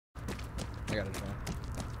I got it, man.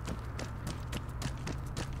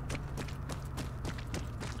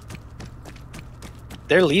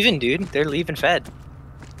 They're leaving, dude. They're leaving Fed.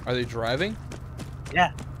 Are they driving?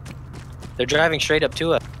 Yeah. They're driving straight up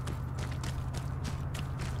to us.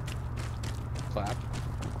 Clap.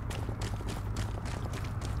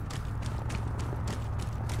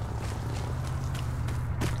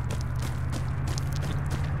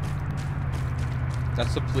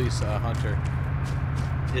 That's the police, Hunter.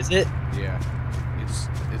 Is it? Yeah.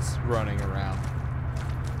 It's running around.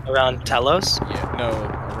 Around Telos? Yeah, no,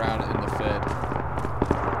 around in the Fed.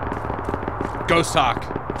 Ghost Hawk!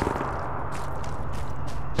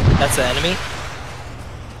 That's the enemy?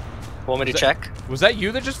 Want me to check? Was that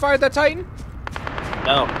you that just fired that Titan?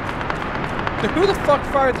 No. Then who the fuck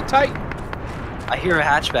fired the Titan? I hear a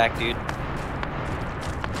hatchback, dude.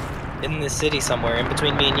 In the city somewhere, in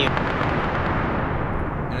between me and you.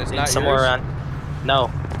 And it's not somewhere yours? around. No.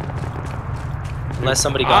 Unless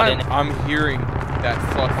somebody got in it. I'm hearing that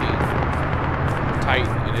fucking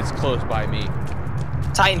Titan, and it's close by me.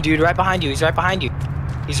 Titan, dude, right behind you. He's right behind you.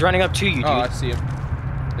 He's running up to you, dude. Oh, I see him.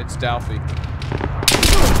 It's Dalphy.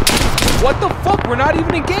 What the fuck? We're not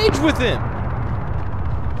even engaged with him!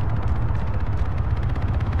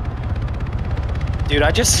 Dude,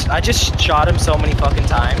 I just shot him so many fucking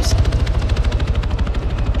times.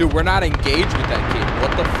 Dude, we're not engaged with that kid.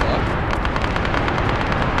 What the fuck?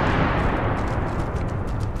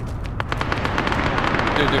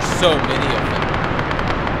 Dude, there's so many of them.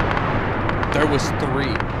 There was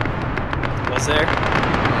 3. Was there?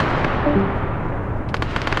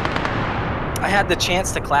 I had the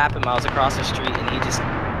chance to clap him. I was across the street and he just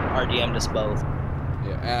RDM'd us both.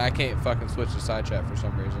 Yeah, and I can't fucking switch to side chat for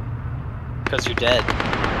some reason. Because you're dead.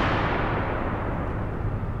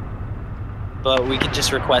 But we could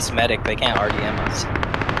just request medic. They can't RDM us.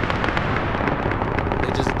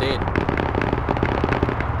 They just did.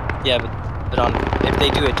 Yeah, but if they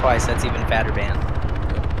do it twice, that's even fatter ban.